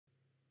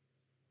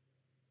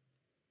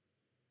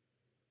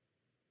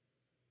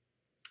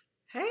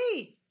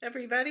Hey,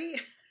 everybody.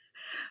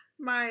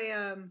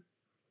 My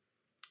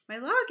my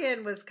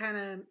login was kind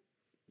of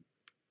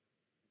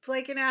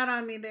flaking out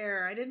on me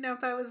there. I didn't know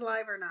if I was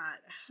live or not.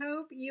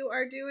 Hope you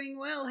are doing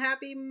well.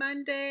 Happy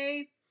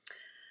Monday.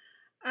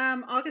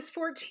 August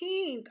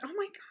 14th. Oh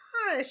my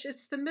gosh,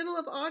 it's the middle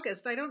of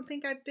August. I don't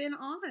think I've been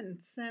on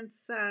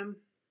since the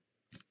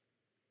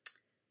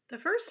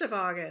 1st of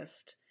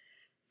August.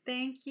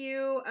 Thank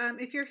you.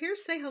 If you're here,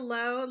 say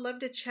hello. I'd love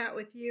to chat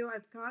with you.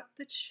 I've got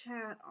the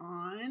chat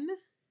on.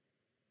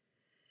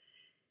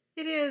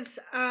 It is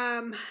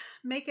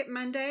Make It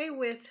Monday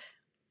with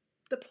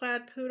the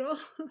plaid poodle.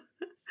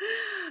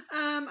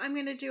 I'm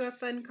going to do a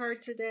fun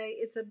card today.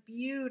 It's a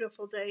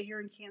beautiful day here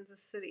in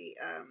Kansas City.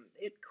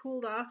 It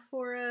cooled off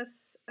for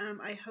us.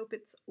 I hope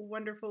it's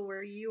wonderful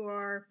where you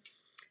are.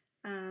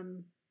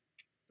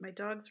 My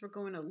dogs were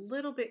going a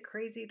little bit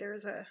crazy.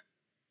 There's a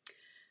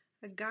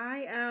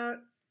guy out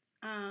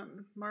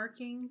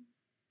marking.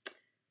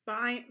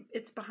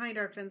 It's behind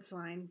our fence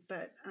line,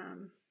 but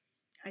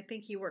I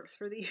think he works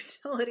for the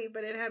utility,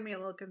 but it had me a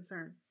little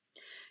concerned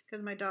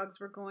because my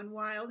dogs were going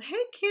wild.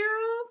 Hey,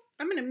 Carol.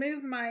 I'm going to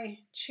move my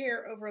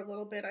chair over a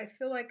little bit. I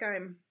feel like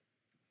I'm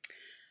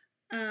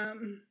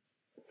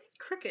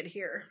crooked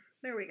here.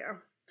 There we go.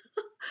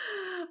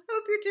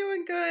 Hope you're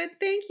doing good.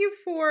 Thank you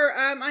for,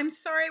 I'm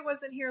sorry I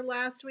wasn't here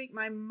last week.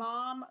 My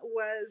mom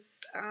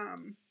was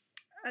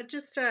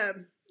just a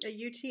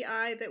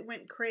UTI that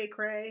went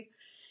cray-cray,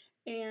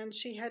 and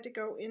she had to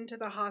go into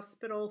the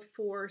hospital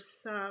for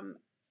some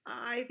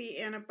IV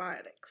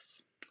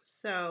antibiotics.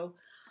 So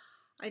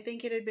I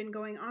think it had been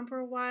going on for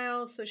a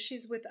while, so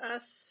she's with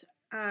us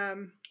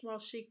while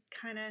she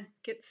kind of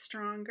gets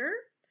stronger.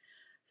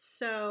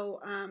 So,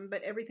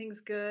 but everything's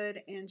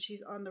good, and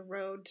she's on the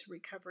road to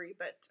recovery,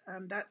 but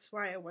that's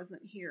why I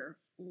wasn't here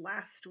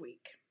last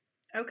week.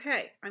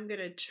 Okay, I'm going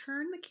to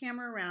turn the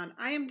camera around.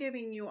 I am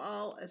giving you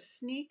all a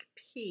sneak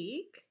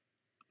peek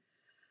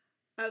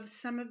of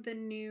some of the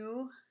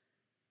new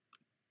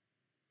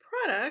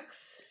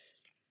products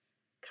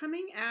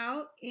coming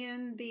out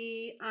in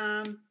the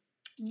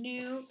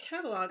new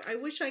catalog. I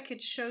wish I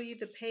could show you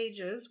the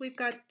pages. We've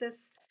got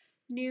this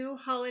new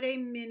holiday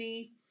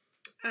mini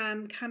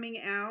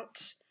coming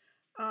out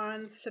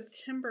on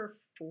September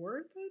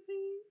 4th, I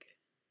think.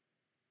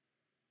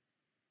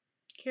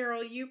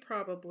 Carol, you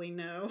probably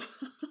know.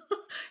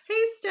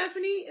 Hey,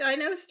 Stephanie. I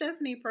know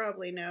Stephanie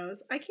probably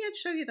knows. I can't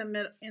show you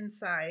the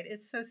inside.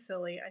 It's so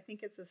silly. I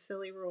think it's a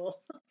silly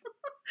rule.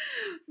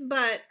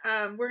 But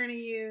we're going to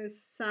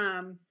use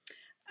some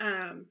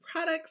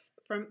products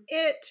from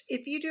it.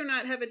 If you do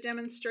not have a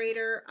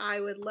demonstrator, I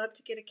would love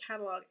to get a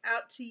catalog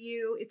out to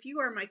you. If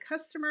you are my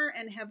customer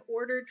and have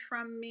ordered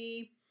from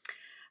me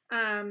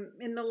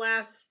in the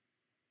last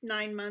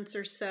 9 months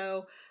or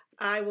so,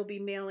 I will be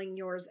mailing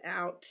yours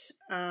out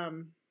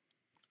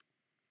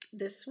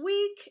this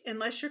week,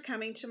 unless you're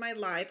coming to my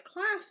live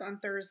class on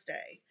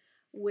Thursday,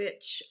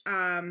 which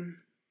I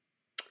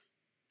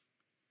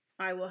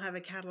will have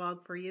a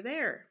catalog for you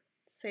there.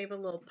 Save a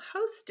little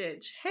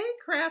postage. Hey,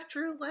 Craft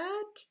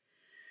Roulette.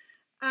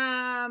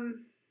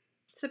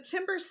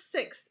 September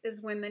 6th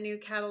is when the new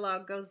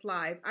catalog goes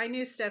live. I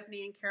knew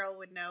Stephanie and Carol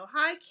would know.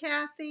 Hi,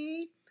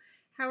 Kathy.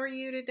 How are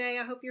you today?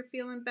 I hope you're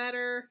feeling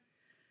better.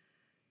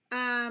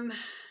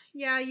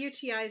 Yeah,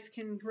 UTIs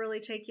can really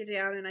take you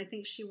down, and I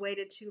think she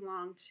waited too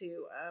long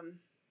to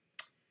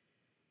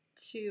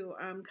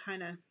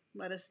kind of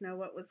let us know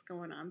what was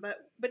going on.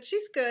 But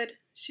she's good.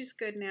 She's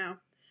good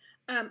now.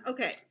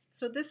 Okay,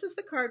 so this is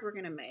the card we're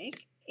going to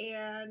make.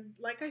 And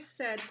like I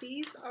said,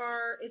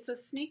 it's a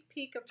sneak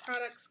peek of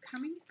products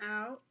coming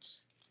out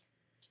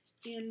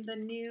in the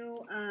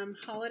new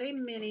holiday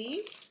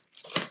mini.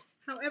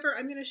 However,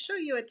 I'm going to show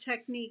you a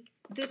technique,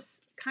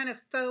 this kind of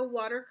faux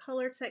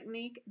watercolor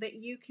technique that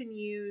you can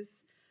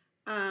use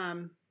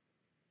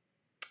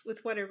with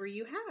whatever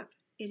you have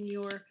in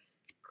your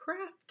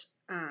craft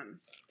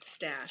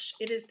stash.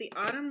 It is the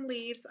autumn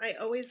leaves. I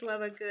always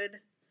love a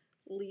good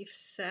leaf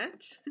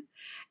set,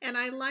 and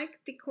I like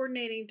the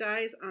coordinating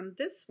dies on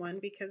this one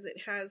because it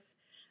has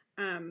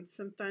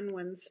some fun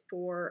ones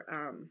for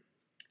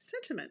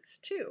sentiments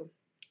too,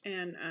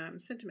 and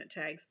sentiment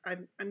tags.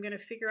 I'm going to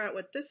figure out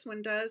what this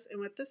one does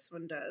and what this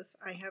one does.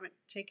 I haven't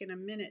taken a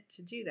minute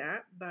to do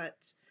that, but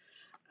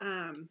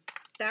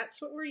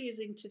that's what we're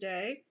using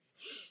today.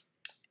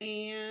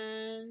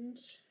 And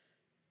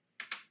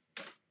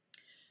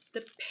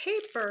the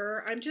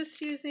paper, I'm just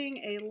using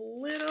a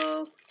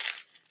little.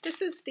 This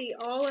is the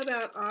All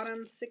About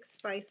Autumn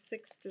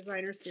 6x6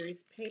 Designer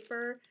Series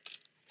paper.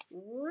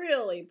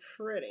 Really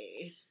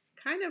pretty.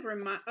 Kind of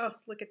oh,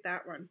 look at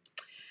that one.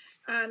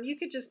 You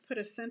could just put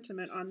a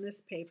sentiment on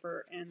this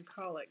paper and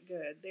call it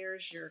good.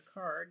 There's your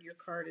card. Your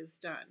card is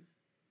done.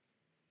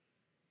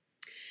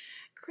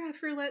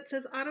 Craft Roulette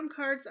says, autumn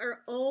cards are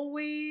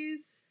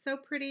always so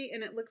pretty,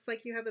 and it looks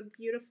like you have a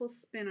beautiful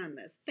spin on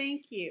this.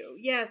 Thank you.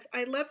 Yes,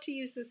 I love to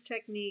use this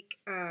technique,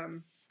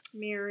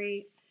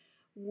 Mary,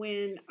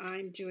 when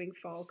I'm doing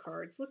fall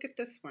cards. Look at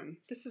this one.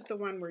 This is the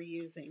one we're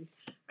using.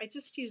 I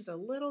just used a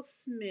little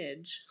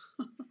smidge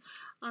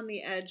on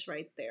the edge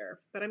right there,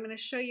 but I'm going to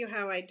show you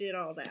how I did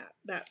all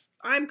that.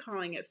 I'm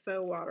calling it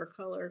faux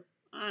watercolor.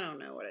 I don't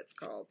know what it's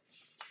called,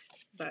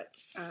 but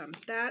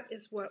that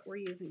is what we're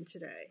using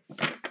today.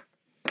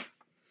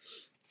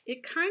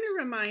 It kind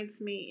of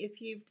reminds me,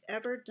 if you've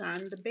ever done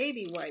the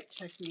baby wipe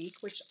technique,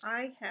 which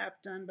I have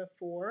done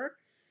before,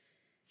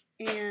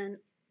 and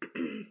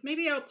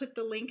maybe I'll put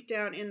the link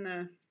down in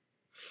the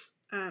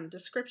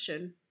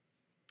description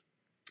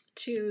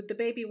to the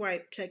baby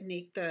wipe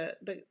technique,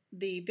 the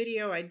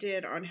video I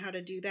did on how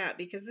to do that,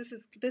 because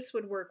this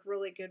would work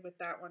really good with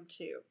that one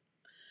too.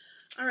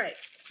 All right,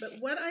 but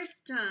what I've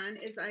done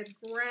is I've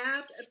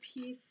grabbed a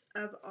piece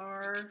of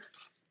our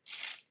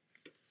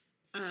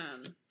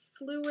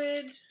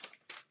fluid.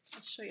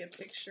 I'll show you a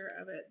picture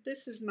of it.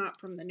 This is not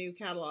from the new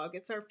catalog.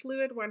 It's our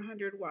Fluid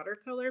 100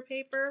 watercolor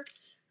paper.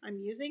 I'm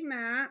using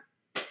that,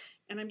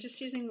 and I'm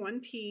just using one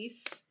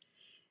piece.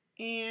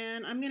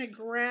 And I'm going to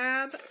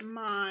grab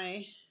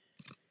my,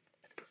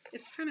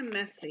 it's kind of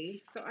messy,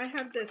 so I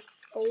have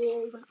this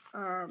old,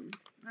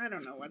 I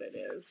don't know what it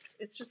is.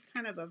 It's just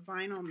kind of a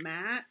vinyl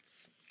mat,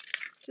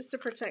 just to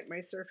protect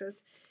my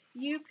surface.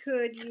 You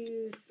could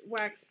use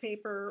wax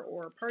paper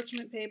or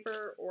parchment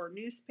paper or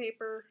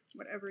newspaper,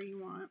 whatever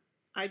you want.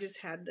 I just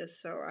had this,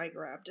 so I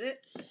grabbed it.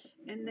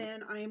 And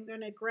then I am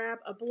going to grab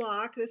a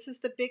block. This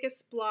is the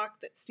biggest block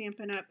that's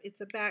Stampin' Up.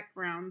 It's a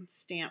background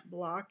stamp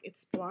block.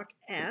 It's block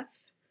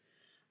F,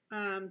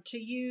 to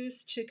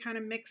use to kind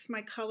of mix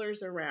my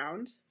colors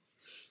around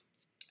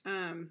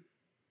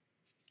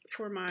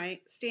for my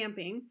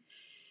stamping.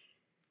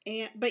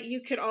 But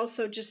you could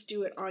also just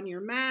do it on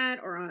your mat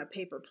or on a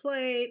paper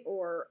plate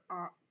or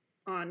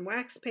on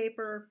wax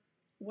paper,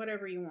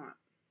 whatever you want.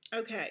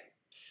 Okay,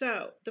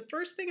 so the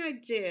first thing I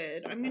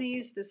did, I'm going to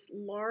use this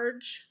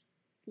large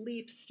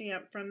leaf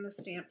stamp from the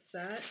stamp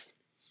set.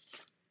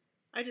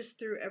 I just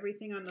threw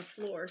everything on the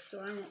floor, so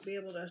I won't be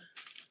able to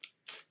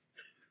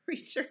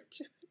return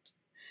to it.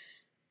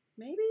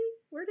 Maybe?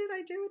 Where did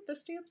I do with the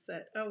stamp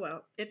set? Oh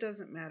well, it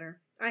doesn't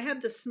matter. I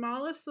have the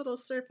smallest little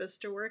surface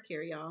to work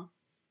here, y'all.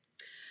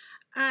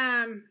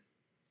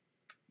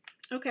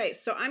 Okay,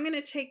 so I'm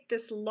going to take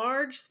this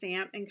large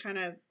stamp and kind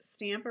of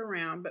stamp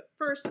around, but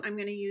first I'm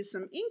going to use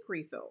some ink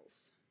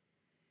refills.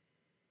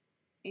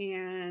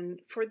 And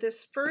for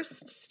this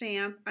first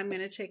stamp, I'm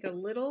going to take a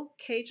little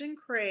Cajun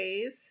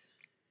Craze.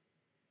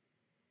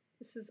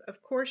 This is,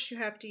 of course, you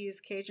have to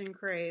use Cajun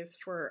Craze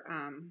for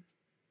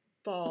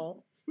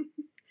fall.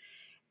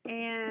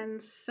 And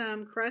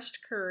some crushed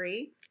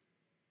curry.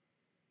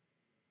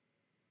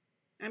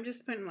 I'm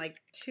just putting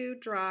like 2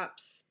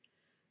 drops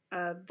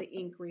of the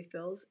ink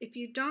refills. If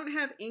you don't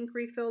have ink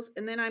refills,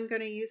 and then I'm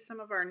going to use some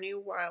of our new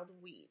wild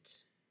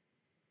wheat,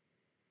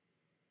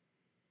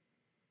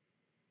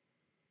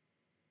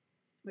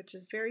 which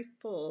is very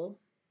full,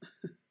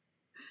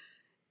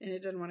 and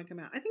it doesn't want to come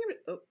out. I think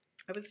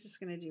I was just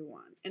going to do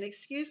one. And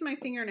excuse my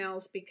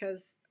fingernails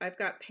because I've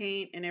got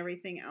paint and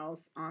everything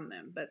else on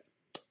them, but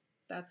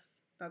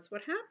that's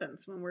what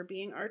happens when we're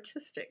being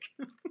artistic.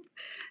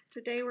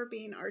 Today we're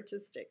being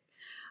artistic.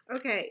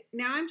 Okay,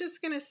 now I'm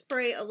just going to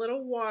spray a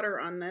little water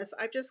on this.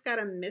 I've just got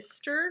a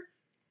mister.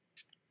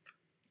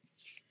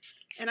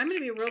 And I'm going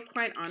to be real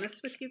quite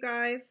honest with you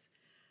guys.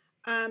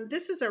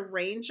 This is a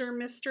Ranger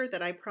mister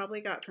that I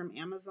probably got from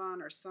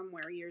Amazon or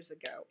somewhere years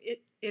ago.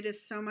 It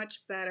is so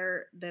much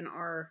better than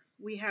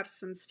we have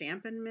some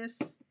Stampin'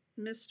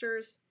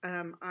 misters.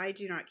 I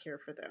do not care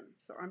for them.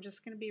 So I'm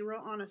just going to be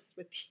real honest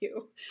with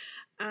you.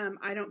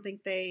 I don't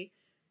think they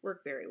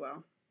work very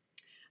well.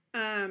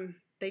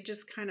 They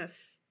just kind of,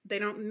 they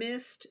don't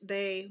mist,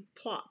 they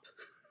plop,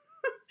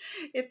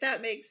 if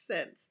that makes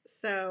sense.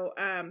 So,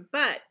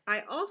 but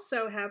I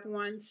also have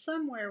one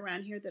somewhere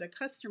around here that a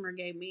customer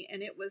gave me,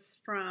 and it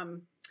was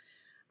from,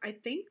 I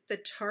think, the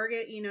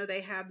Target. You know,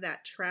 they have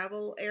that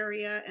travel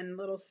area and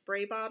little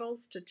spray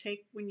bottles to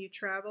take when you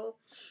travel.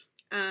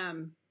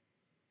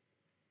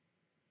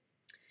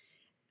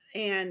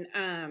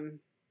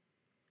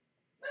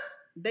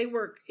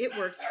 It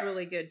works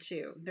really good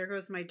too. There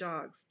goes my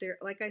dogs. There,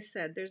 like I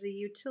said, there's a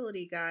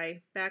utility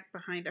guy back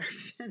behind our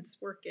fence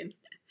working.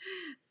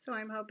 So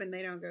I'm hoping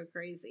they don't go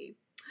crazy.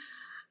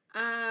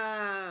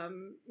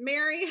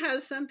 Mary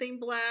has something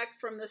black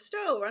from the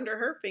stove under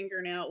her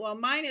fingernail. Well,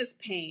 mine is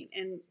paint.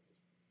 And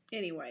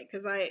anyway,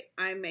 because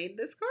I made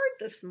this card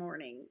this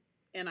morning,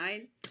 and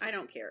I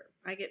don't care.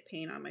 I get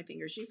paint on my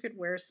fingers. You could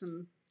wear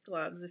some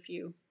gloves if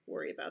you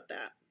worry about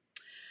that.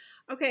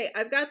 Okay,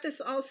 I've got this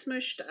all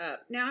smushed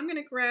up. Now I'm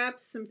going to grab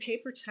some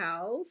paper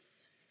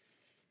towels.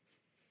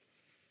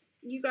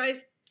 You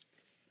guys,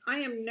 I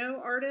am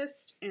no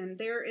artist, and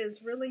there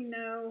is really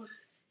no,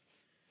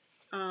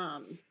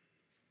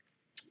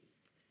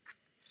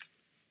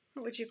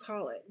 what would you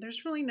call it?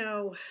 There's really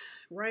no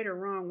right or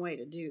wrong way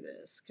to do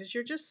this, because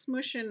you're just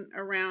smushing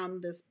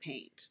around this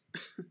paint.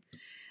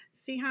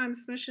 See how I'm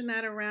smushing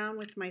that around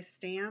with my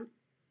stamp?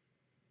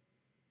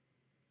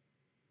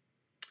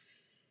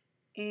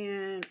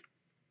 And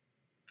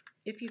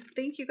if you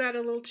think you got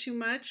a little too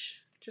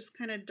much, just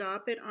kind of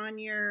dop it on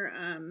your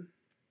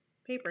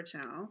paper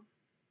towel.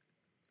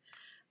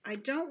 I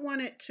don't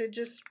want it to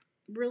just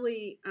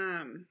really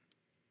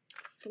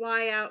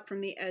fly out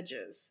from the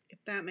edges, if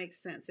that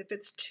makes sense. If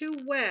it's too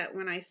wet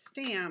when I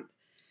stamp,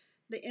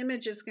 the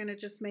image is going to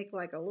just make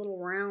like a little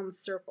round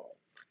circle,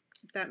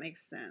 if that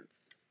makes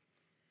sense.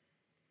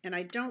 And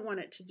I don't want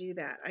it to do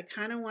that. I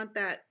kind of want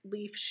that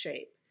leaf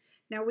shape.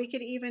 Now we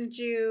could even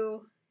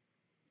do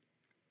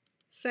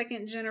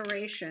second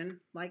generation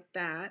like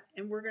that,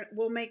 and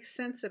we'll make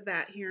sense of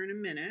that here in a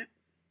minute.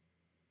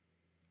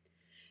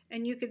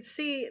 And you could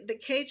see the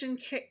Cajun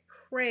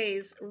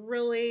craze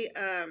really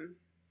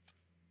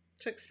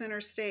took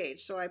center stage.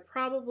 So I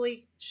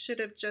probably should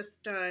have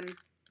just done,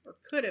 or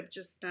could have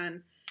just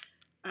done,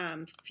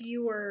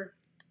 fewer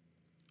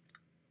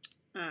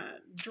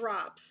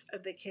drops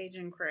of the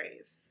Cajun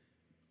craze,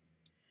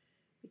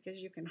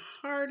 because you can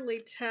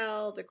hardly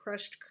tell the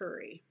crushed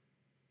curry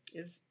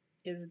is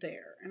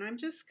there. And I'm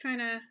just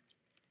kind of,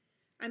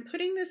 I'm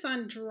putting this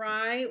on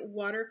dry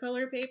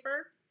watercolor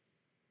paper.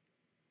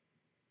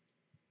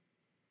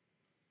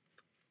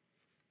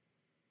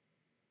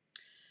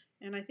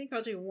 And I think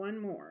I'll do one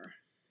more.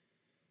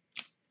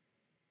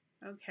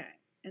 Okay,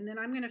 and then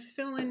I'm going to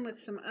fill in with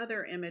some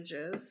other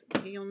images.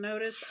 You'll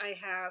notice I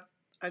have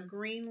a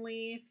green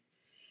leaf,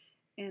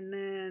 and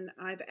then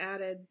I've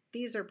added,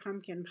 these are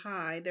pumpkin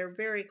pie. They're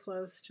very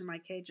close to my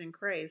Cajun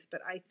craze,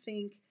 but I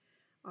think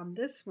on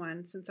this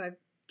one, since I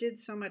did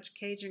so much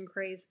Cajun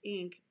craze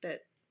ink,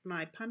 that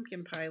my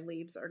pumpkin pie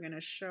leaves are going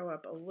to show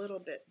up a little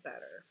bit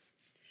better.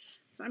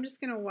 So I'm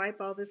just going to wipe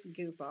all this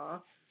goop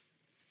off.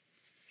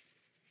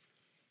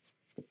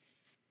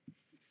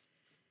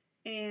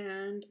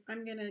 And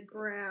I'm going to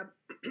grab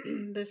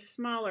this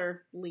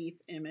smaller leaf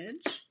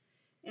image,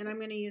 and I'm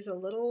going to use a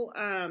little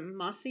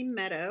mossy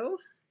meadow.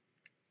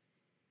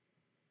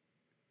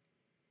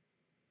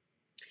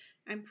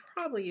 I'm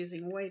probably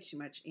using way too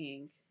much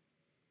ink,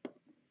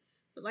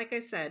 but like I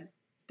said,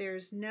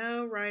 there's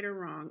no right or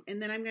wrong.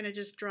 And then I'm going to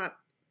just drop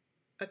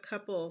a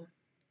couple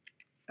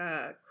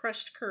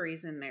crushed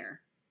curries in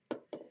there,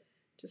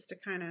 just to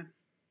kind of,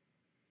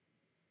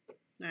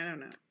 I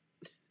don't know.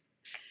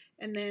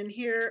 And then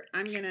here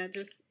I'm going to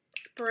just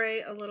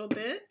spray a little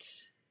bit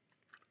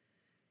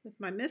with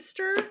my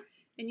mister,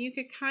 and you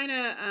could kind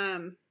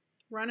of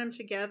run them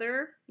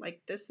together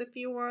like this if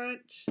you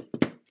want.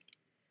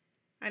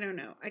 I don't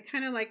know. I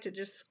kind of like to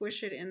just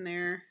squish it in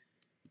there.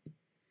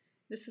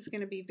 This is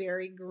going to be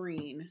very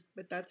green,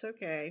 but that's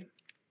okay.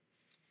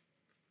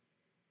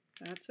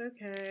 That's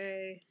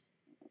okay.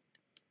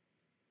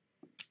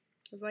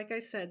 Because like I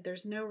said,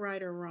 there's no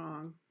right or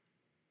wrong.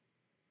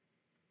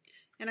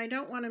 And I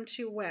don't want them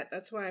too wet.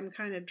 That's why I'm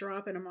kind of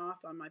dropping them off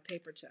on my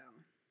paper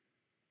towel.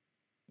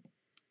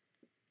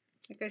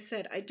 Like I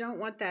said, I don't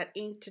want that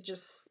ink to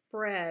just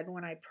spread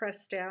when I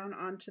press down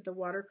onto the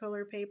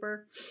watercolor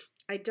paper.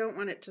 I don't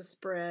want it to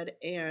spread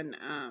and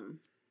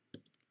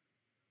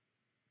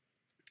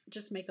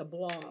just make a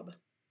blob.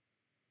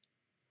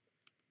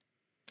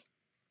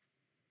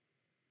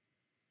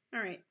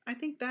 All right, I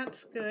think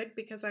that's good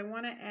because I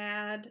want to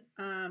add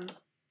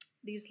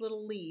these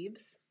little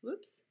leaves.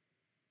 Whoops.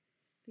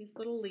 These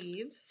little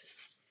leaves.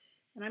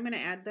 And I'm going to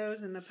add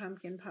those in the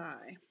pumpkin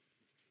pie.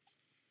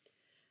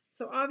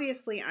 So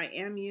obviously I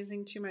am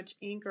using too much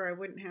ink, or I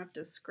wouldn't have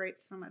to scrape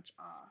so much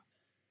off.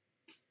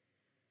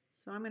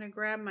 So I'm going to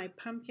grab my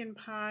pumpkin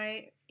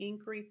pie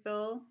ink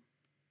refill.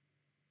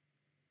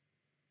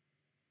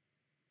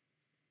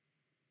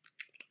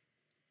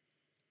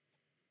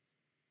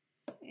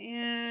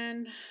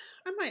 And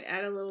I might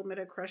add a little bit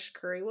of crushed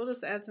curry. We'll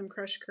just add some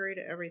crushed curry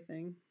to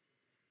everything.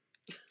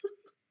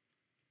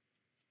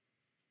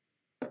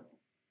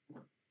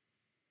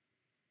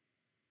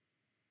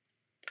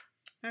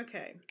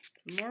 Okay,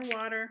 some more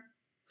water.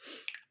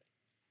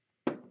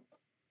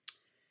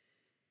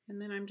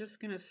 And then I'm just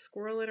going to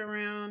swirl it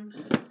around.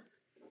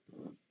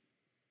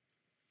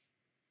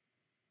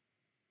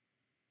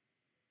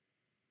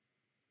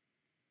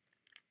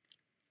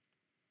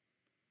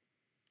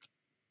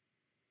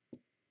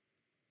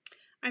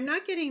 I'm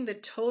not getting the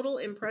total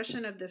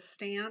impression of this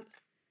stamp,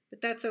 but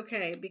that's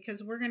okay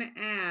because we're going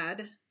to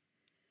add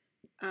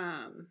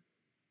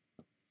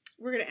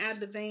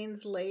the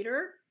veins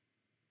later,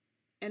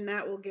 and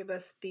that will give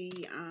us the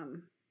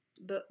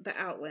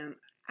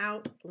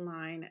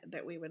outline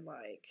that we would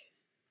like.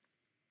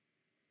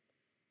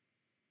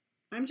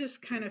 I'm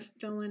just kind of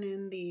filling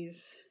in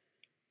these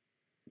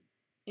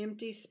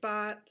empty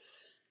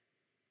spots.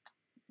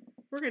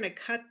 We're going to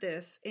cut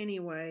this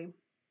anyway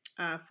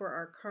for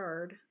our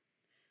card.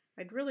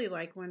 I'd really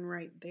like one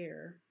right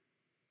there.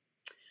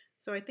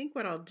 So I think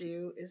what I'll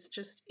do is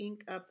just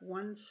ink up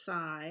one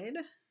side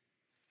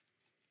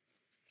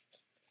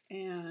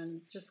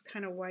and just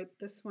kind of wipe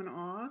this one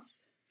off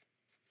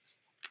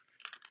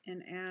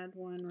and add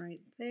one right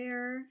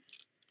there.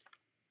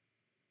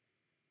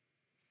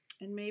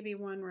 And maybe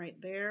one right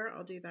there.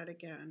 I'll do that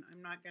again. I'm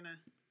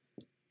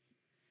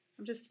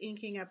just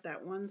inking up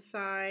that one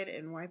side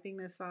and wiping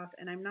this off,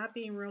 and I'm not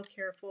being real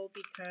careful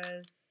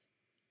because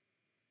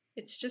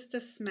It's just a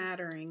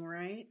smattering,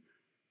 right?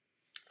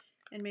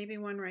 And maybe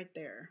one right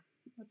there.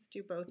 Let's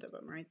do both of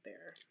them right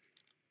there.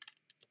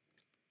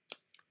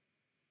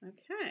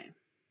 Okay.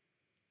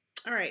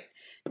 All right.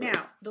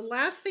 Now, the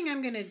last thing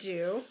I'm going to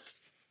do,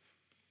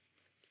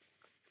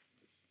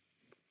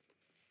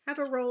 have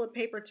a roll of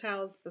paper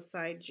towels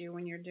beside you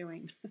when you're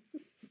doing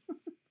this.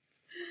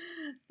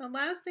 The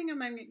last thing I'm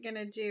going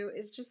to do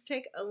is just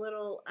take a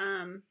little,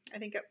 I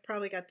think I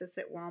probably got this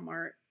at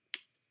Walmart.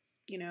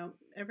 You know,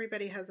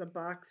 everybody has a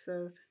box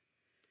of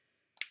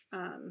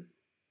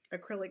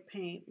acrylic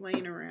paint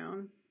laying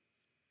around.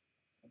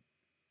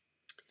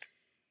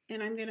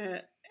 And I'm going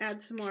to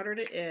add some water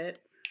to it.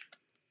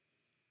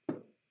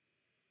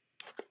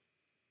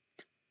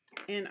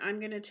 And I'm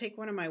going to take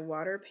one of my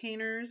water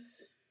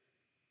painters.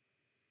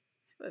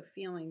 I have a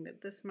feeling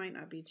that this might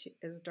not be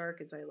as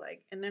dark as I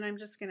like. And then I'm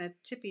just going to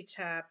tippy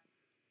tap.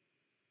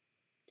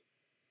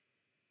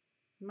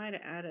 Might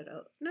have added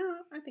a, no,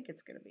 I think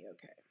it's going to be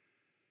okay.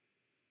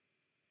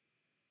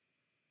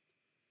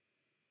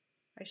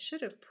 I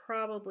should have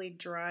probably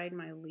dried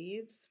my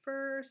leaves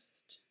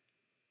first,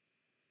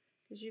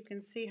 because you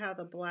can see how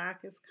the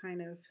black is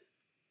kind of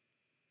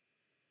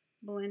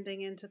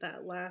blending into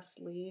that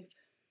last leaf.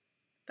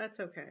 That's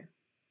okay.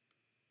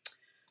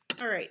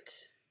 All right.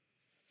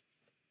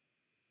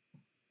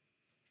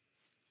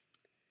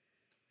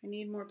 I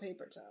need more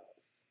paper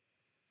towels.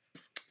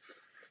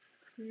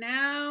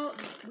 Now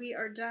we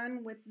are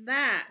done with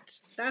that.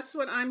 That's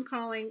what I'm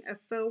calling a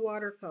faux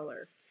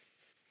watercolor.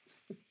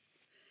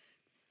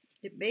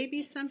 It may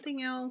be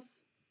something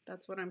else.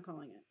 That's what I'm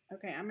calling it.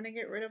 Okay, I'm going to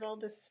get rid of all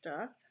this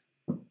stuff.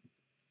 And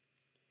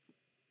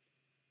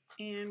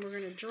we're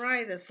going to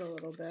dry this a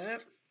little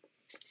bit.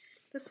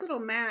 This little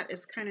mat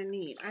is kind of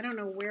neat. I don't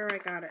know where I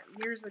got it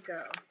years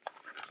ago.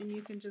 And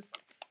you can just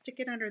stick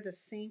it under the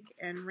sink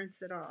and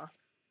rinse it off.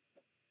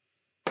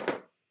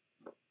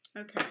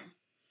 Okay,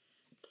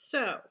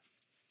 so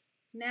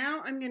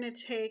now I'm going to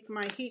take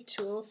my heat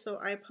tool, so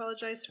I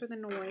apologize for the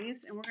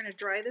noise, and we're going to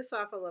dry this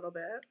off a little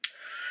bit.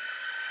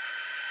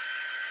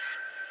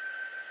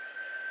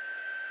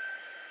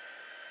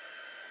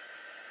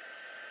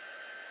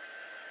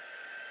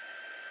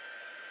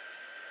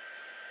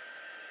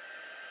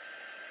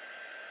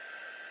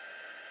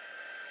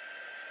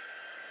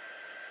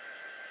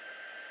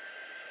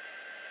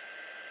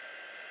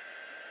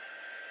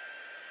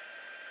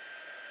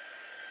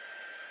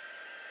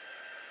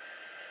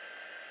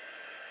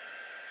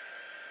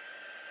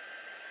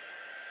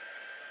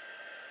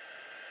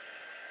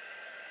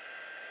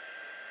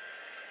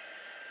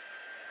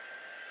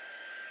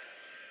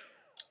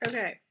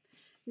 Okay,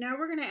 now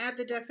we're going to add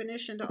the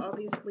definition to all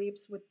these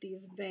leaves with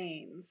these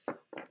veins.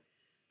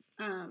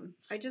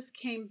 I just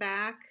came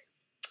back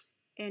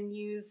and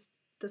used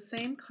the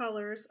same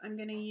colors. I'm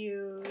going to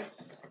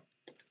use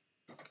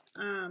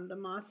the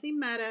Mossy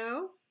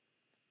Meadow.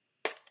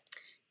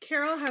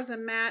 Carol has a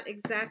mat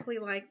exactly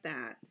like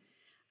that.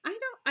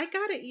 I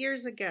got it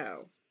years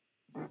ago.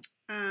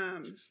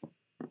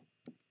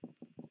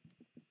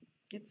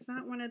 It's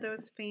not one of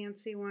those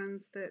fancy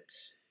ones that,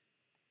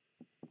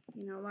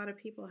 you know, a lot of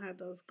people have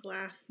those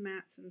glass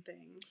mats and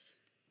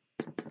things.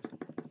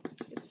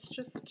 It's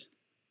just,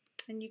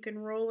 and you can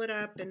roll it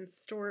up and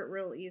store it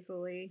real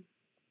easily.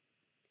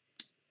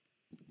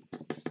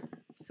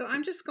 So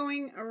I'm just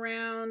going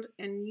around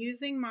and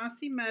using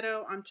Mossy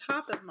Meadow on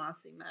top of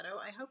Mossy Meadow.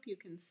 I hope you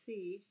can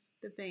see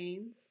the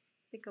veins,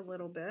 I think a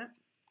little bit.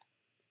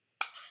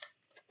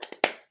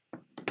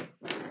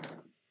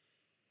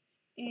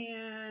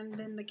 And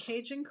then the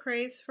Cajun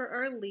Craze for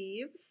our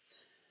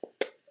leaves.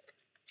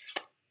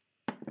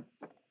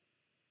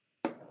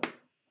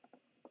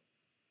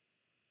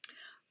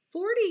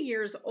 "40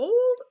 years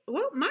old?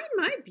 Well, mine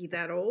might be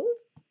that old.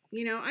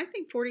 You know, I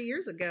think 40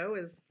 years ago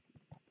is,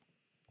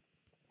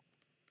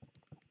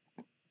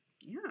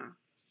 yeah,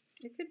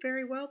 it could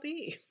very well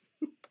be."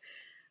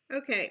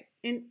 Okay,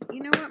 and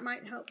you know what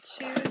might help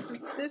too?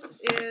 Since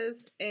this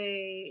is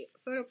a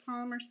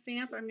photopolymer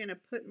stamp, I'm going to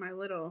put my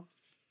little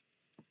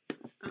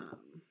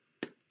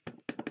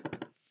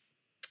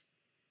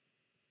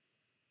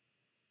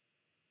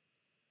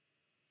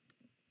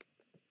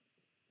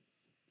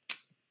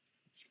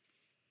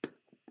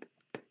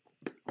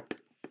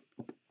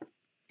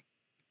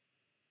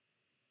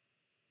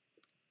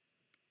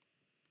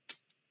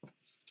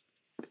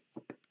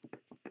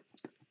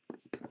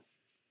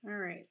all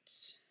right.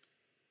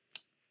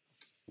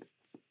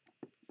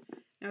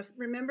 Now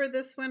remember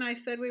this one I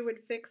said we would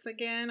fix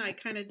again? I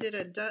kind of did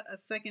a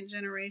second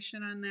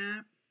generation on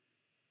that.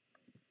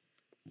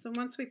 So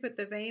once we put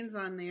the veins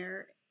on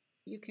there,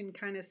 you can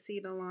kind of see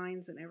the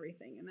lines and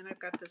everything. And then I've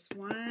got this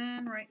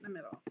one right in the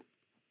middle.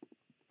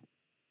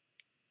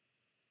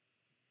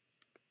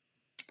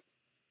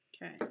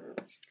 Okay.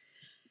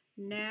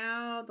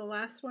 Now the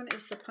last one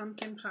is the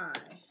pumpkin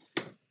pie.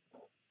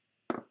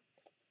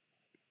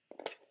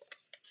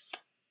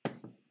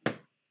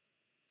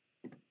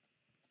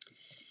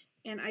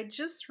 And I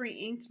just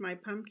re-inked my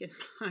pumpkin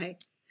pie.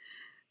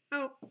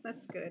 Oh,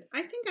 that's good.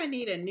 I think I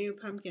need a new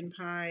pumpkin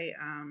pie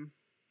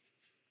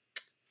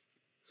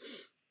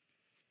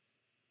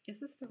Is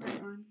this the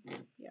right one?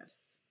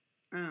 Yes.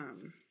 No,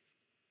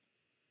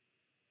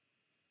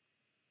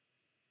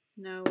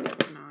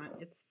 it's not.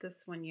 It's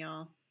this one,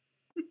 y'all.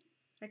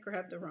 I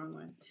grabbed the wrong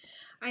one.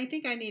 I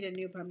think I need a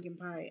new pumpkin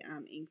pie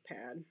ink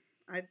pad.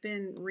 I've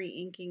been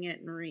re-inking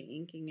it, and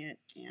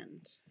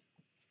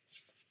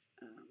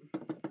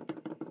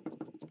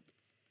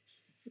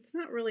it's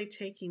not really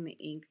taking the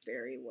ink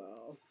very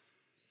well.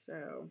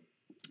 So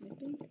I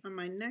think on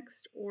my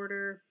next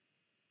order,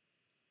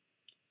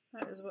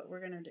 that is what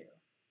we're going to do.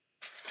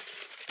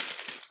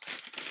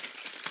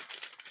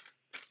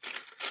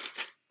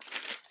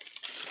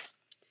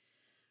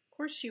 Of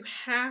course, you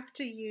have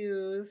to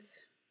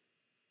use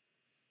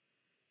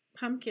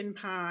pumpkin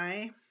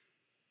pie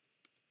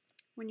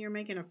when you're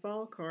making a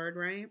fall card,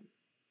 right?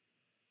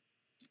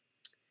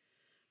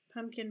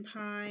 Pumpkin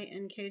pie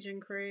and Cajun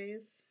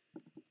Craze.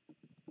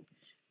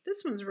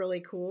 This one's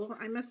really cool.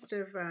 I must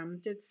have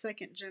did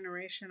second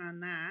generation on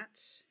that,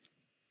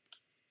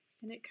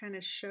 and it kind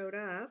of showed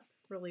up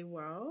really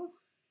well.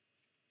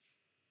 I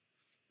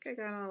think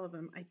I got all of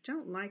them. I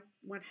don't like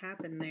what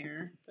happened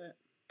there, but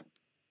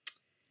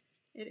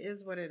it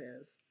is what it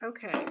is.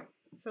 Okay,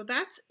 so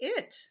that's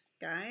it,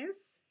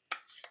 guys.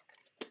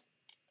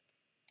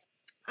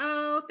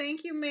 Oh,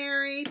 thank you,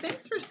 Mary.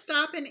 Thanks for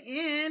stopping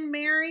in,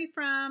 Mary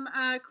from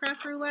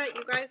Craft Roulette.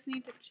 You guys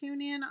need to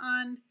tune in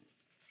on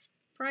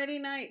Friday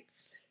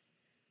nights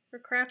for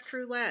Craft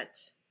Roulette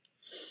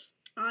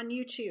on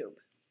YouTube.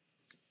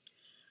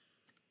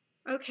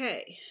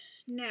 Okay,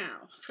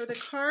 now for the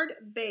card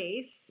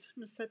base,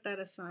 I'm going to set that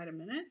aside a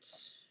minute.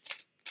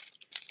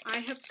 I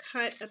have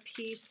cut a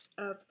piece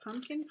of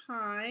pumpkin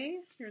pie.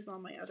 Here's all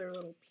my other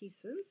little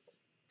pieces.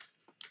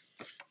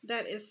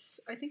 That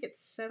is, I think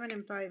it's 7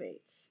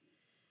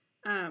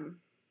 5/8.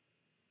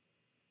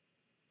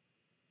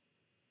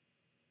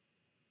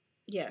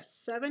 Yes,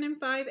 7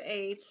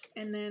 5/8,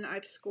 and then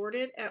I've scored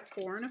it at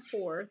 4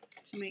 1/4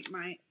 to make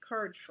my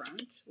card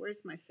front.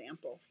 Where's my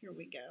sample? Here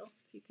we go.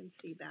 So you can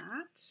see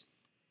that.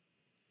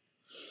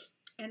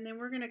 And then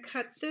we're going to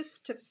cut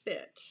this to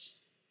fit.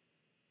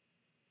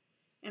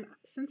 And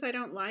since I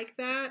don't like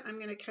that, I'm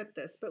going to cut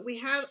this. But we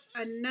have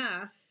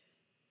enough.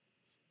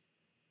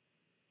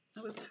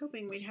 I was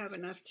hoping we'd have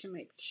enough to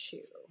make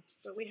 2,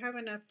 but we have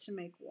enough to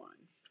make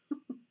 1.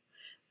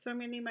 So I'm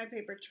going to need my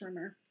paper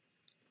trimmer.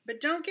 But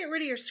don't get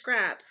rid of your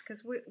scraps,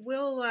 because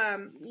we'll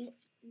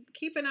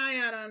keep an eye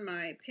out on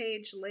my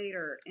page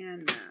later,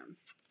 and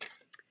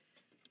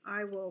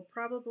I will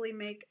probably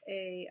make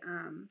a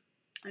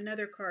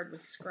another card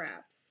with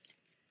scraps,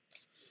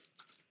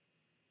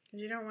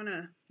 because you don't want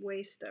to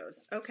waste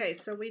those. Okay,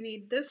 so we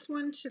need this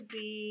one to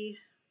be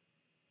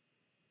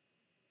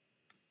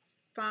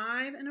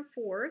 5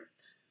 1/4.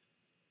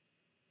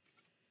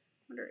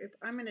 Wonder if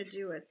I'm going to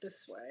do it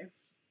this way.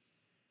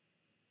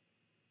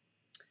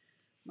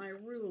 My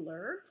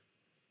ruler.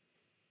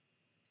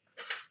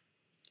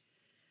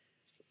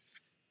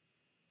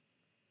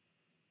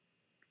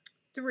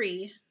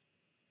 Three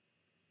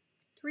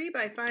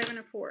by 5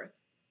 1/4.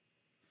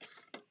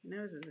 My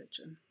nose is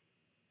itching.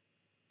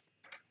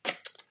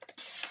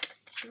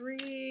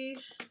 3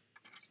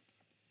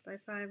 by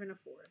 5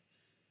 1/4.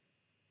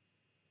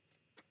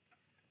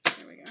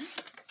 There we go.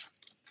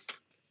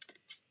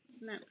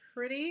 Isn't that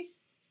pretty?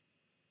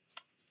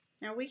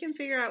 Now we can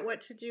figure out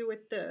what to do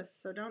with this,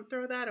 so don't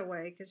throw that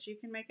away, because you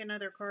can make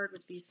another card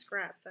with these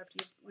scraps after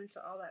you went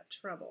to all that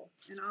trouble.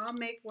 And I'll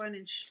make one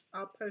and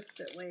I'll post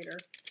it later.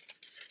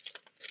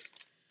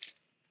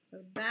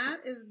 So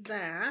that is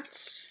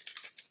that.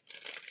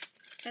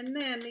 And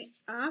then the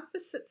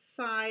opposite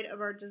side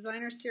of our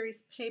designer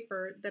series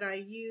paper that I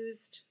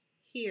used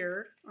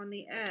here on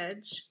the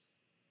edge,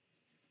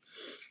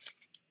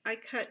 I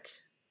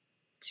cut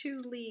 2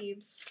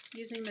 leaves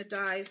using the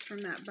dies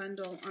from that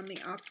bundle on the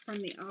from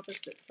the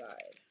opposite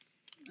side.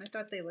 I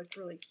thought they looked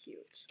really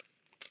cute.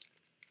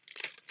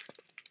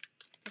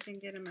 I can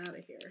get them out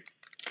of here.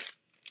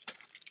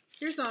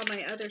 Here's all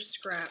my other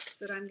scraps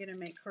that I'm going to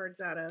make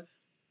cards out of.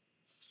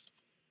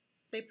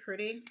 They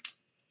pretty?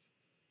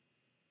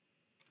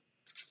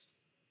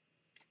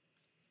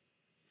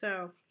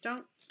 So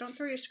don't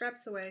throw your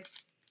scraps away,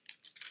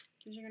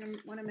 because you're going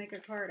to want to make a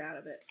card out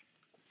of it.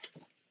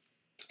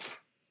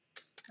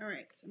 All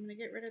right, so I'm going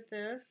to get rid of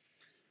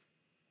this.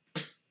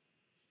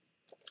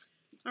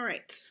 All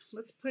right,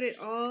 let's put it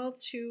all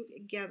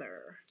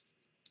together.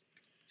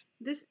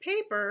 This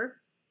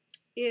paper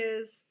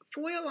is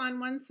foil on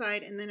one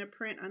side and then a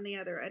print on the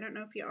other. I don't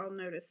know if you all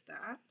noticed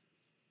that.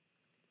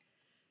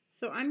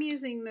 So I'm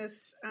using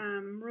this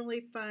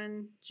really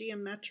fun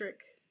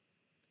geometric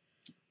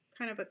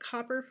kind of a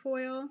copper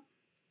foil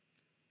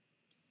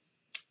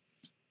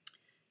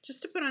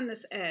just to put on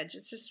this edge.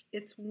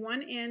 It's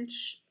 1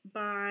 inch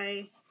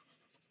by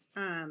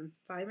 5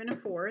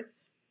 1/4.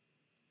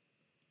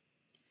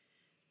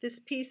 This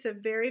piece of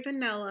Very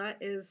Vanilla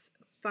is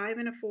 5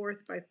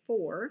 1/4 by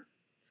 4.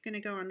 It's going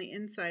to go on the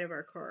inside of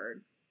our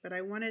card, but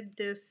I wanted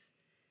this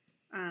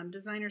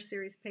designer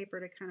series paper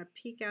to kind of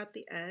peek out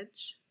the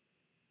edge.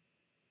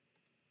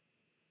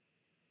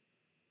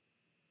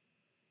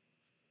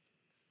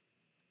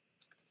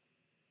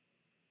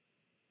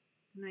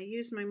 And I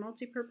use my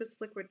multi-purpose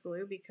liquid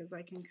glue because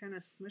I can kind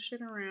of smush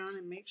it around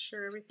and make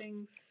sure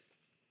everything's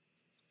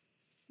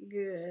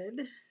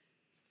good.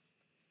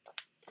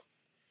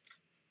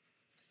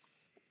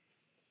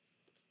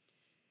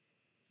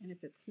 And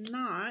if it's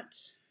not,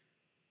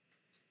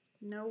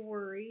 no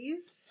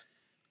worries.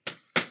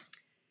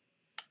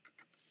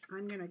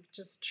 I'm going to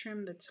just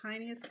trim the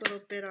tiniest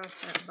little bit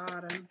off that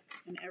bottom,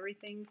 and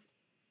everything's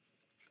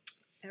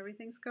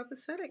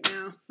copacetic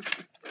now.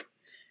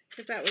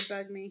 Because that would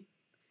bug me.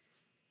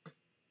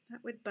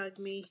 That would bug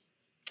me.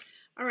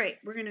 All right,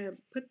 we're going to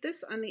put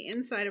this on the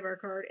inside of our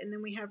card, and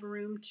then we have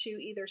room to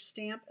either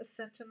stamp a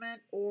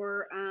sentiment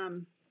or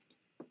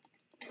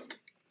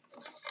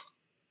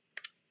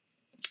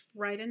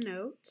write a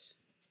note.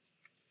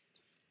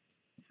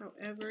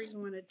 However you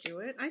want to do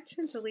it. I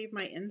tend to leave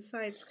my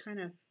insides kind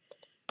of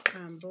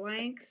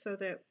blank so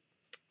that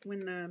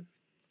when the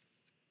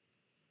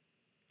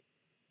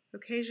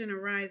occasion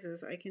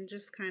arises, I can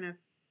just kind of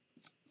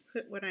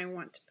put what I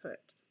want to put.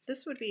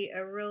 This would be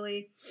a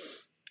really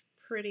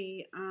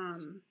pretty,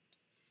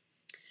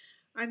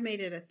 I've made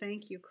it a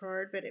thank you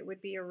card, but it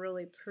would be a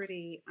really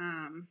pretty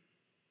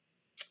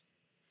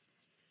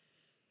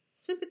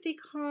sympathy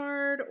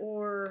card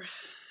or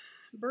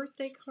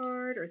birthday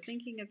card or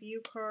thinking of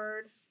you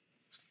card.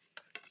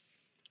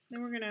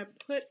 Then we're going to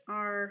put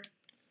our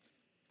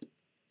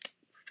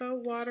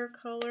faux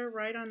watercolor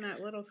right on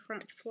that little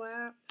front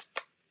flap.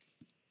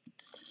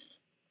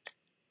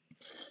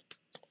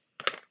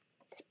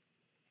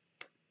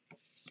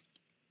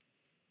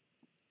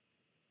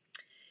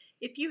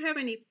 If you have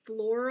any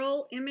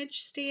floral image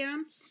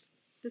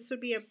stamps, this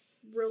would be a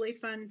really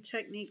fun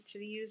technique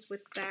to use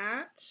with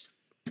that.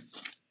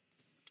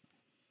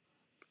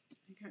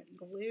 I got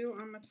glue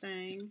on my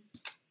thing.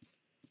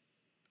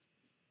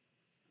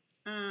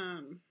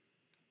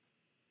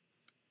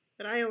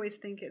 But I always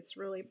think it's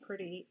really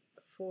pretty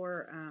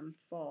for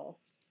fall.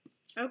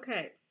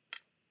 Okay.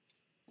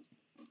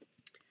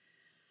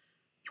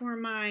 For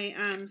my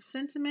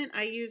sentiment,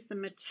 I use the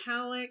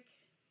metallic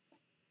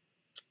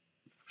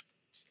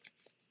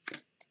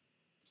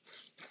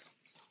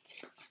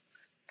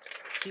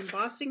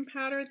embossing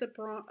powder,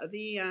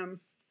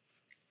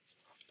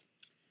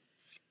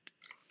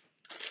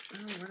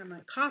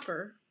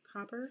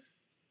 copper.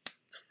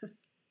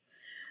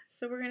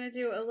 So we're going to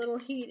do a little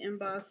heat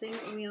embossing.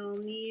 We'll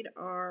need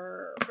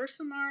our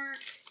Versamark,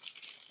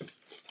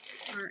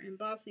 our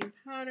embossing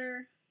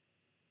powder,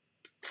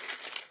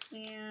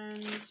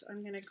 and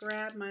I'm going to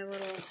grab my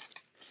little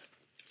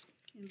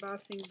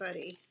embossing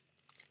buddy.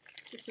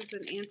 This is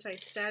an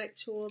anti-static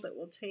tool that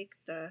will take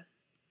the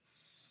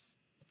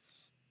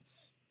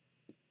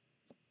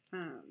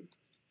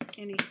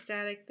any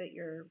static that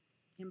your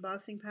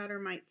embossing powder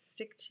might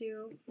stick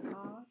to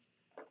off.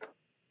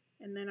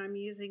 And then I'm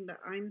using the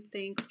I'm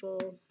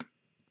Thankful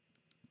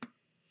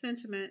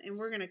sentiment, and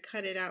we're going to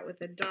cut it out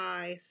with a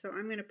die, so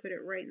I'm going to put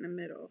it right in the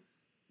middle.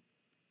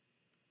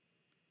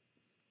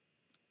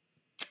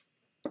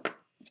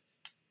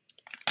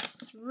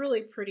 It's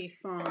really pretty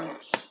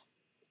font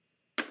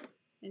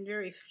and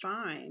very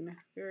fine,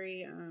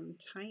 very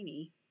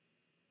tiny.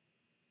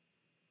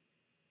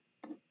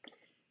 I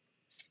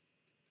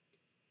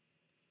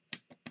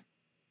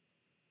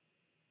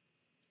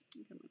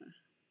think I'm going to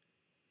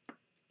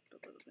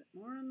put a little bit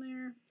more on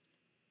there.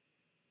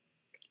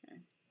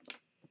 Okay.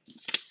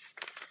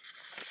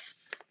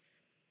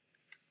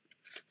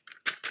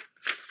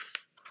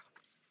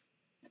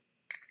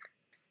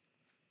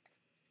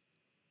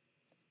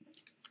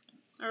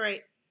 All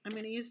right, I'm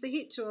going to use the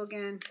heat tool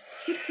again.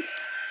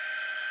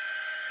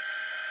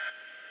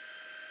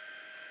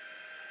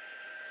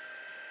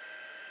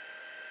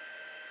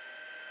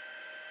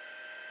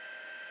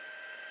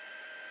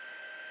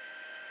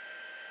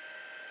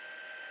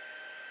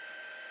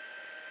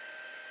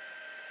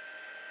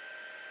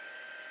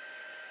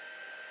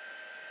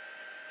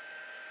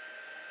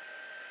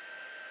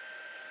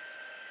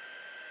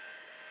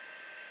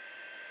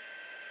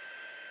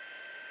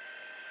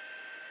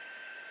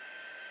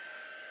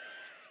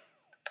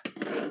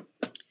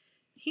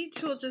 Heat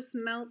tool just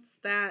melts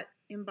that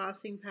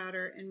embossing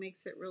powder and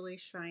makes it really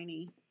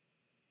shiny.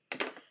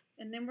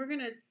 And then we're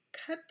going to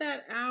cut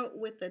that out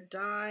with a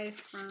die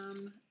from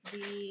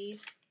the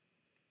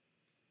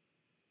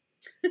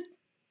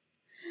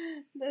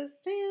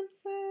stamp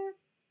set,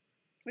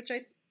 which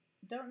I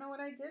don't know what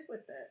I did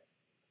with it.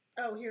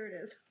 Oh, here it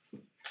is.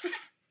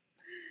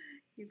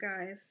 You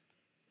guys,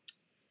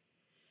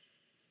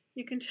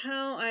 you can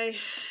tell I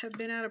have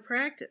been out of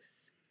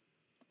practice.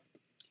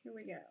 Here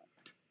we go.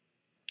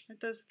 With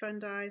those fun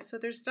dies. So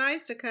there's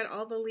dies to cut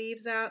all the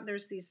leaves out.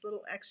 There's these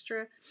little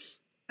extra,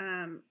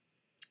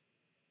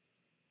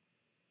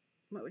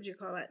 what would you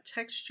call that?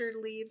 Textured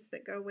leaves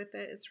that go with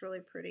it. It's really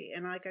pretty.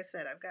 And like I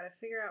said, I've got to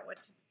figure out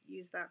what to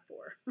use that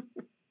for.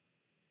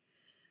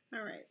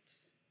 All right.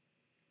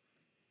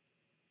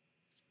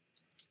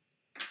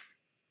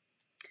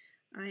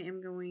 I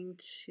am going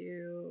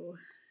to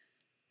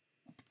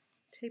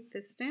tape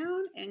this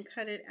down and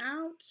cut it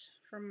out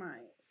from my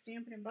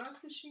Stamp and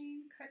Emboss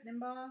machine. Cut and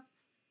emboss.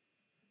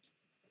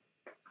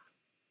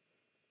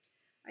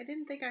 I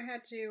didn't think I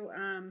had to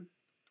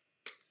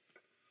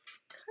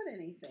cut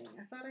anything.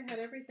 I thought I had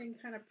everything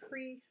kind of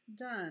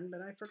pre-done,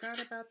 but I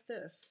forgot about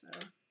this, so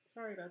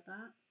sorry about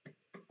that.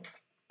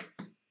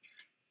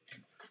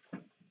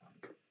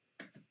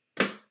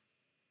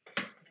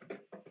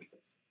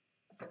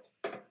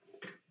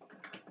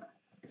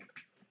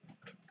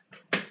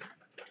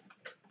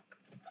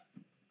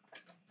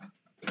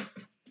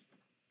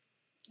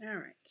 All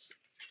right,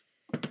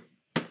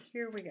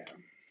 here we go.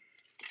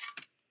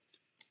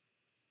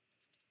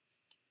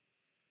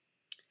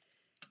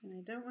 And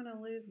I don't want to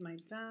lose my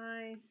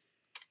die. I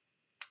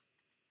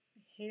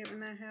hate it when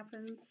that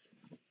happens.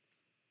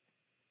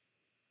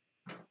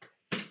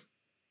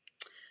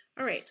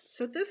 All right,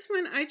 so this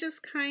one I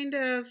just kind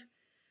of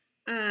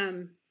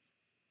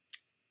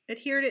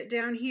adhered it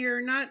down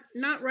here, not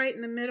right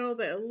in the middle,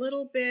 but a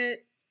little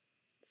bit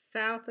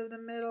south of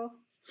the middle.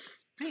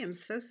 I am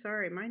so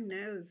sorry, my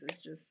nose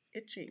is just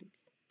itching.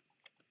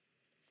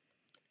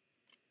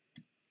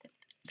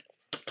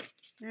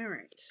 All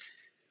right,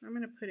 I'm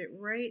going to put it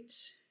right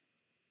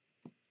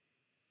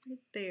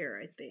there,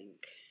 I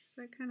think. Is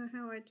that kind of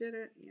how I did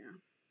it? Yeah.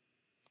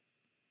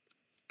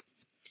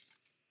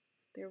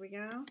 There we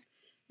go.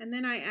 And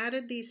then I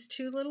added these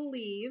two little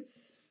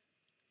leaves.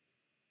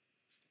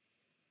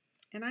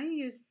 And I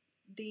used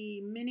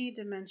the mini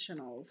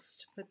dimensionals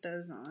to put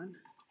those on.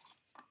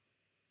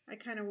 I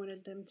kind of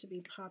wanted them to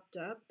be popped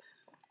up.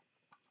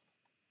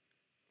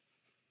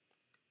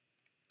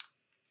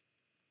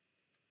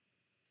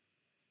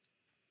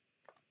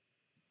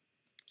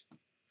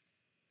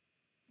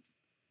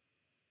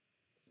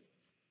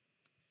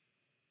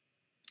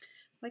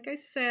 Like I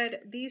said,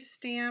 these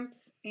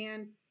stamps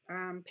and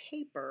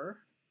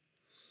paper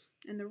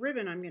and the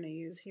ribbon I'm going to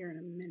use here in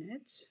a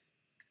minute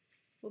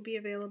will be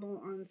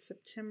available on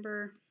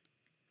September,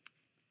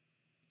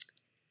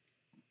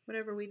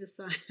 whatever we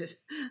decided.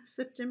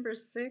 September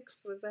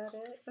 6th, was that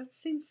it? That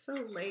seems so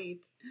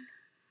late.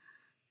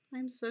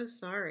 I'm so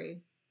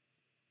sorry.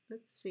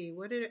 Let's see,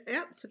 what did it,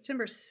 yep,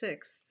 September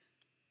 6th.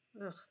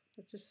 Ugh,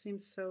 that just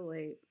seems so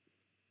late.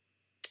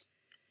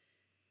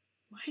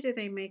 Why do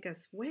they make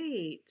us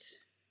wait?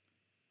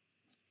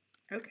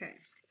 Okay,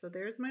 so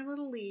there's my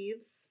little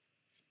leaves.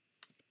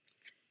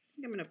 I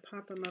think I'm going to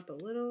pop them up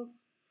a little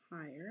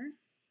higher.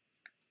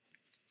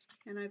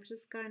 And I've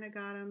just kind of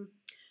got them.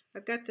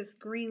 I've got this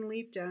green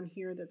leaf down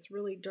here that's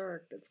really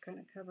dark that's kind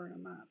of covering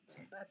them up.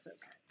 So that's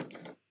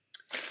okay.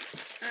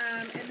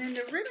 And then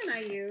the ribbon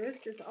I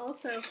used is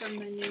also from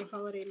the new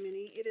Holiday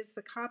Mini. It is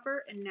the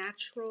Copper and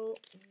Natural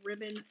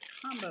Ribbon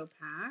Combo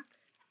Pack.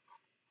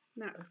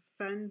 Isn't that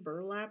fun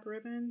burlap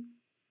ribbon?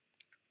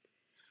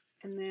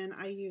 And then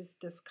I used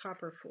this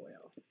copper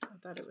foil. I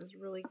thought it was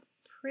really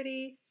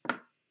pretty.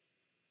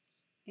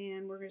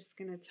 And we're just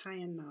going to tie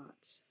a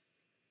knot.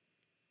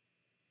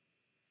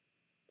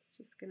 It's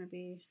just going to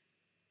be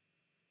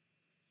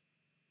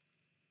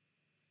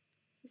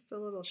just a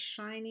little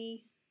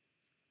shiny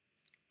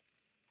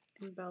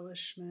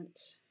embellishment.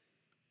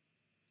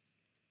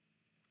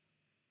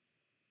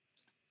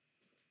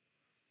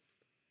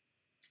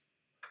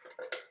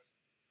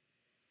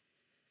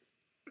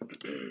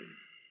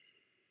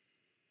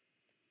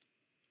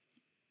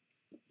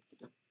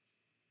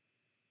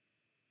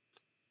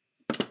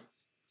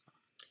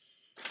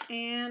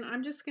 And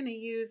I'm just going to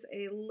use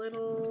a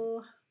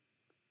little,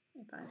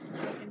 if I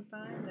can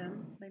find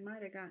them, they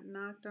might have got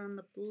knocked on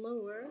the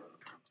floor,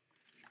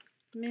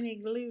 mini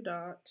glue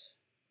dot.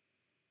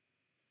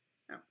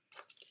 Oh,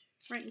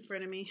 right in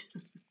front of me.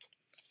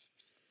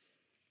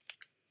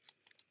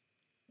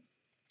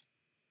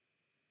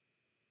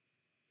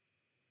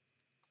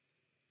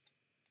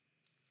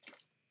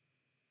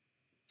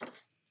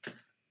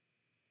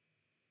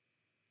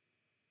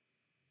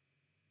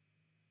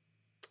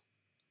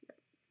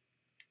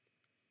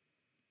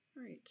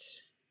 All right,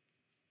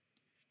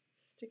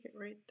 stick it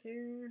right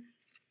there.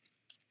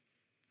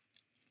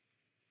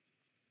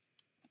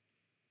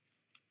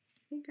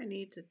 I think I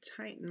need to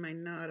tighten my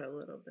knot a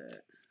little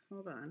bit.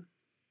 Hold on.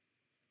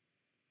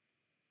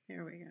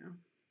 There we go.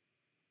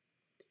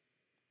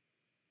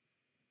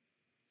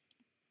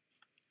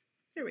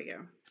 There we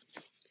go.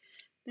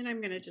 Then I'm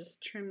going to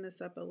just trim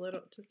this up a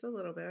little, just a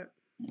little bit.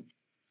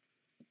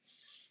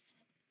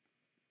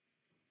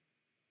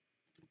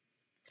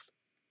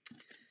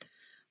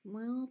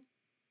 Well,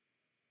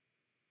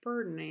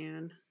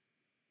 Ferdinand.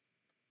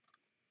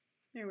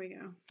 There we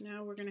go.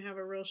 Now we're going to have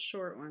a real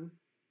short one.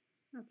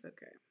 That's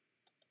okay.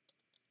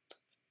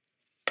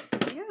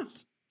 Yeah.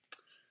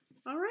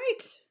 All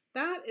right.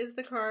 That is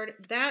the card.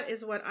 That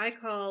is what I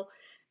call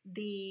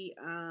the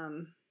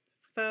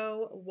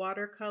faux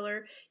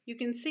watercolor. You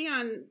can see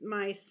on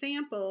my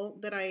sample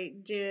that I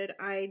did,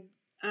 I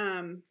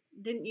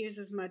didn't use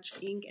as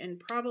much ink and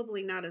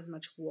probably not as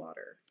much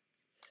water.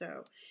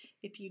 So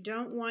if you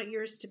don't want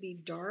yours to be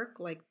dark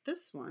like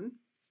this one,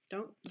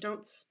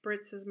 don't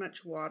spritz as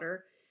much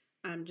water.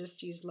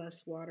 Just use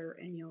less water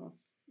and you'll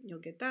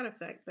get that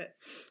effect. But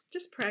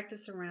just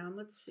practice around.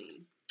 Let's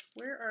see.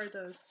 Where are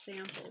those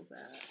samples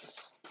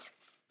at?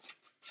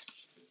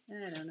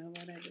 I don't know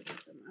what I did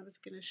with them. I was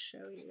going to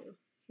show you.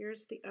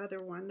 Here's the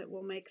other one that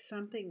we'll make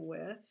something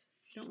with.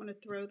 You don't want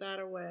to throw that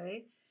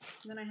away.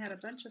 And then I had a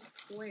bunch of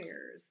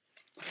squares.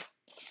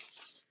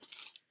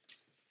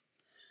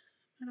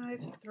 And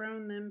I've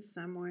thrown them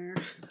somewhere.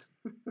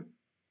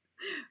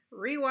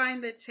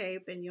 Rewind the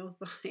tape and you'll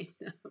find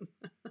them.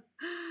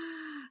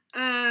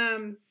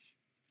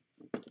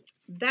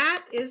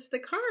 That is the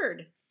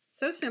card.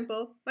 So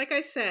simple. Like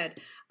I said,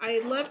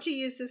 I love to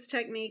use this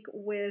technique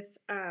with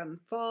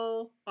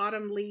fall,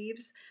 autumn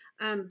leaves,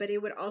 but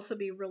it would also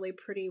be really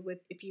pretty with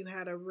if you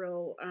had a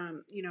real,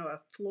 a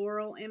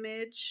floral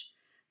image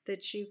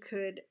that you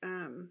could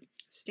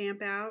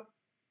stamp out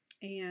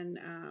and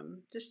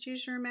just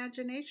use your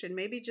imagination.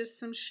 Maybe just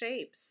some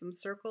shapes, some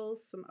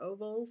circles, some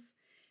ovals,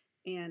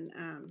 and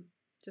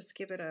just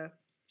give it a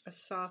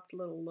soft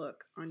little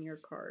look on your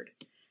card.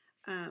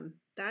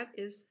 That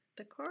is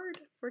the card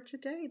for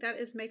today. That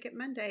is Make It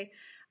Monday.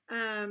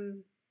 I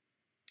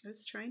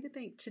was trying to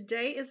think.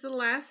 Today is the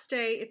last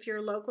day, if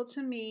you're local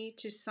to me,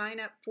 to sign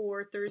up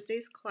for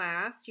Thursday's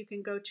class. You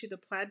can go to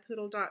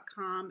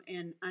theplaidpoodle.com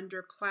and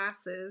under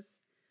classes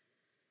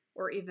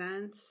or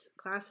events,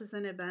 classes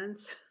and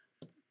events,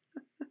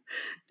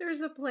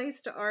 there's a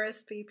place to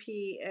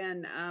RSVP,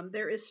 and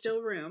there is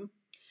still room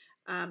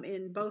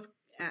in both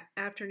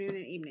afternoon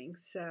and evening.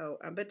 So,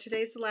 but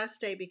today's the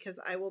last day because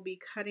I will be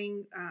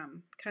cutting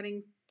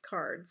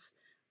cards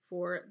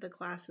for the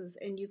classes,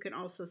 and you can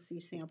also see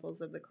samples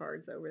of the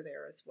cards over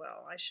there as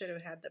well. I should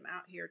have had them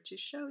out here to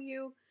show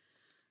you,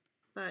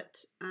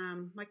 but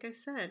like I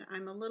said,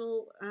 I'm a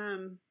little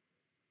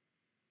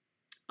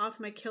off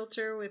my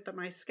kilter with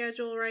my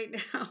schedule right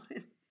now.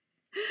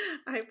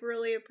 I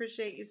really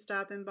appreciate you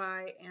stopping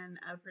by and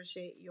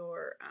appreciate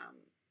your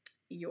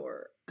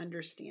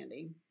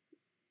understanding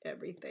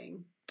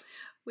everything.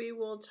 We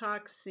will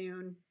talk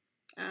soon.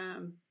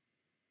 Have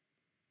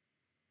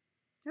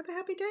a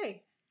happy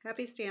day.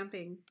 Happy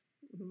stamping.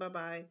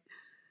 Bye-bye.